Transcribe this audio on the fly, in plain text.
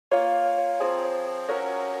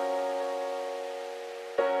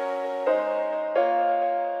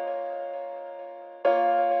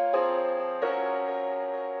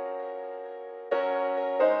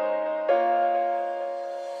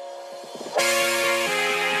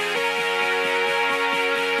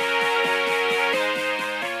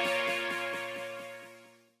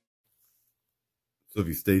So if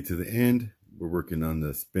you stay to the end, we're working on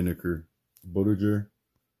the Spinnaker Boettger.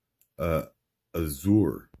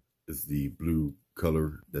 Azure is the blue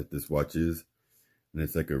color that this watch is. And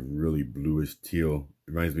it's like a really bluish teal.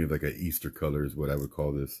 It reminds me of like an Easter color is what I would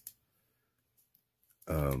call this.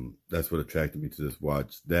 That's what attracted me to this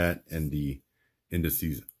watch. That and the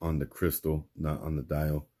indices on the crystal, not on the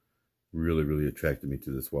dial, really attracted me to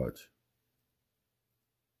this watch.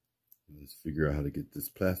 Let's figure out how to get this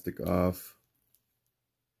plastic off.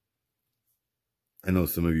 I know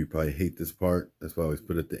some of you probably hate this part. That's why I always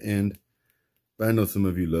put it at the end. But I know some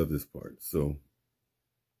of you love this part. So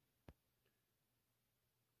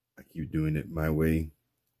I keep doing it my way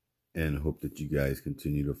and hope that you guys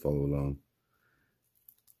continue to follow along.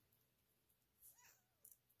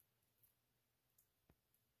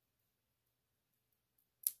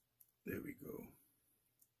 There we go.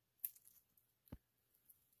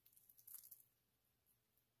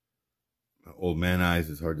 My old man eyes,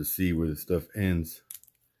 is hard to see where the stuff ends.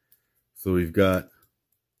 So we've got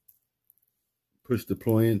push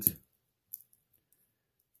deployant,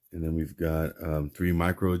 and then we've got 3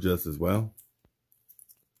 micro adjusts as well.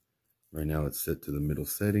 Right now it's set to the middle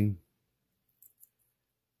setting.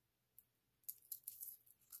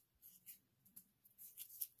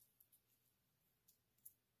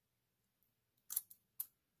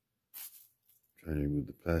 Trying to remove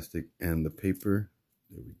the plastic and the paper.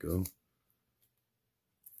 There we go.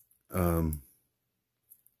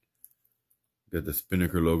 Got the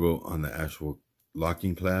Spinnaker logo on the actual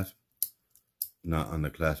locking clasp, not on the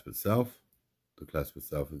clasp itself. The clasp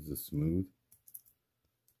itself is just smooth.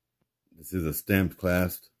 This is a stamped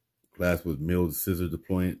clasp with milled scissor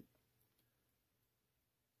deployant.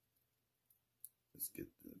 Let's get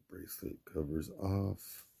the bracelet covers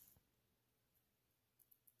off.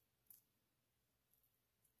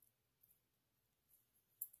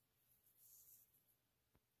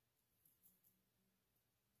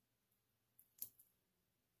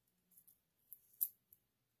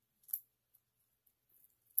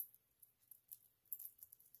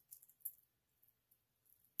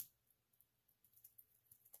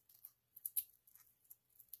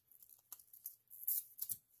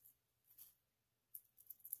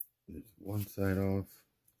 There's one side off.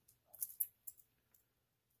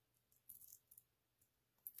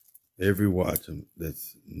 Every watch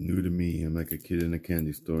that's new to me, I'm like a kid in a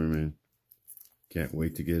candy store, man. Can't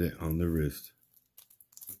wait to get it on the wrist.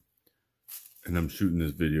 And I'm shooting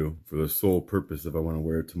this video for the sole purpose if I want to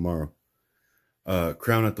wear it tomorrow.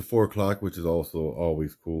 Crown at the 4 o'clock, which is also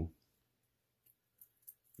always cool.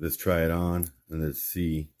 Let's try it on and let's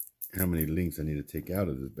see how many links I need to take out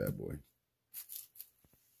of this bad boy.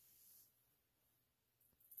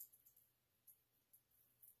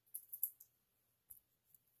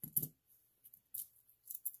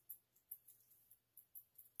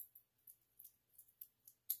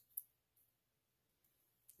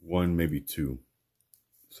 One, maybe 2.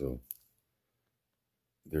 So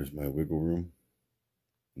there's my wiggle room.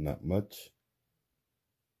 Not much.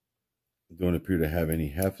 Don't appear to have any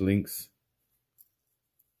half links.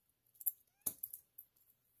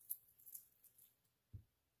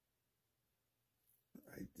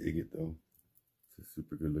 I dig it though. It's a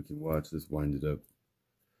super good looking watch. Let's wind it up.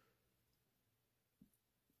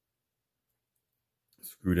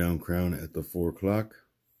 Screw down crown at the 4 o'clock.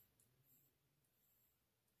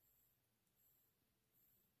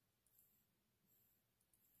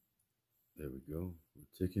 There we go.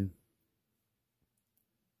 We're ticking.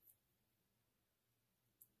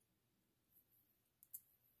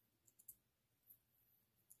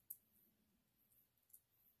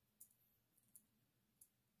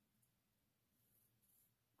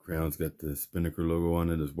 Crown's got the Spinnaker logo on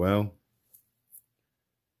it as well.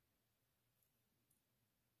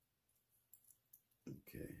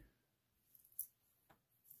 Okay.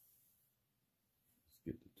 Let's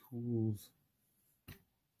get the tools.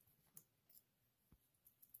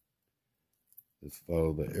 Let's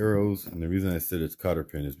follow the arrows. And the reason I said it's cotter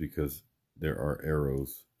pin is because there are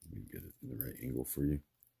arrows. Let me get it in the right angle for you.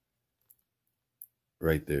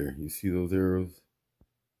 Right there. You see those arrows?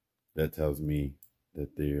 That tells me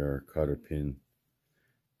that they are cotter pin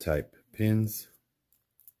type pins.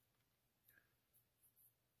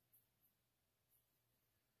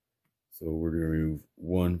 So we're going to remove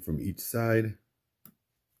 1 from each side.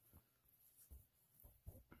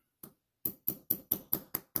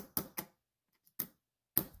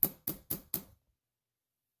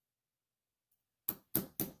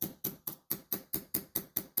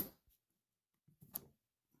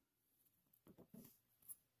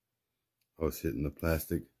 I was hitting the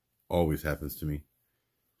plastic. Always happens to me.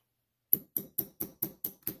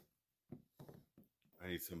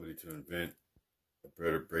 somebody to invent a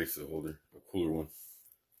better bracelet holder, a cooler one,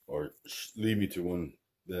 or lead me to one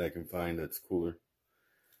that I can find that's cooler,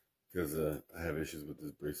 because I have issues with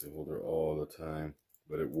this bracelet holder all the time,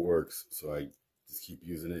 but it works, so I just keep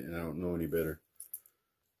using it, and I don't know any better.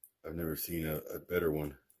 I've never seen a better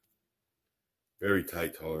one. Very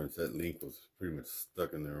tight tolerance. That link was pretty much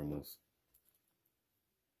stuck in there almost.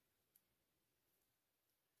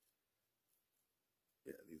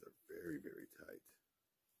 Yeah, these are very, very tight.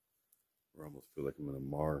 I almost feel like I'm going to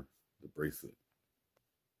mar the bracelet.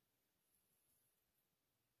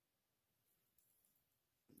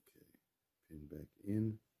 Okay, pin back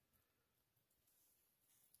in.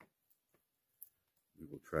 We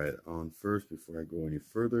will try it on first before I go any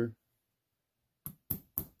further,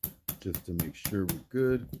 just to make sure we're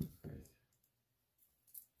good.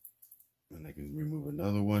 And I can remove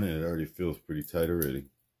another one, and it already feels pretty tight already.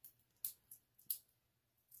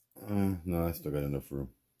 No, I still got enough room.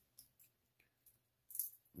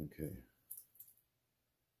 Okay.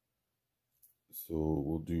 So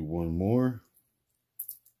we'll do one more.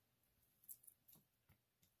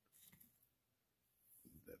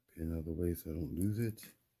 Move that pin out of the way so I don't lose it.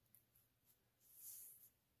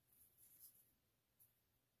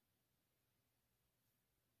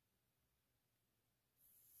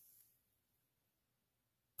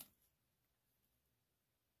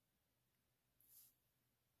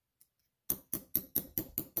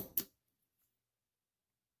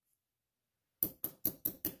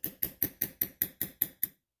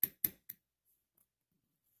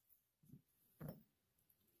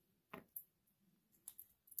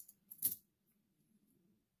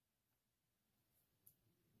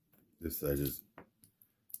 This side is,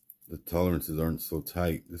 the tolerances aren't so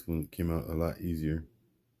tight. This one came out a lot easier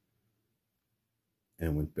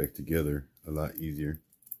and went back together a lot easier.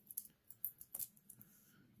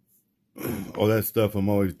 All that stuff I'm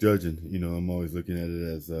always judging, you know, I'm always looking at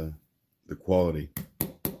it as the quality.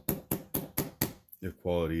 If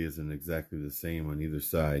quality isn't exactly the same on either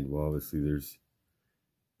side, well, obviously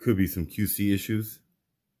could be some QC issues.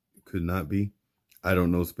 It could not be. I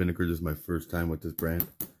don't know Spinnaker. This is my first time with this brand,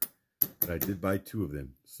 but I did buy 2 of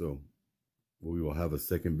them. So we will have a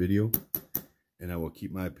second video, and I will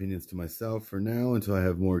keep my opinions to myself for now until I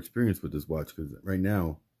have more experience with this watch, because right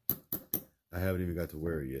now I haven't even got to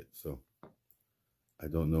wear it yet. So I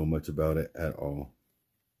don't know much about it at all.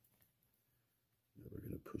 We're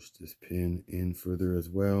going to push this pin in further as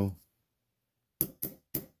well. Here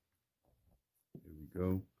we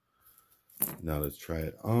go. Now let's try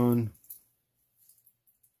it on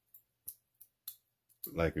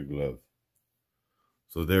like a glove.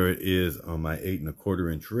 So there it is on my 8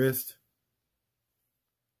 1/4 inch wrist.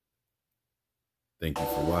 Thank you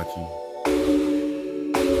for watching.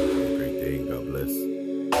 Have a great day and God bless.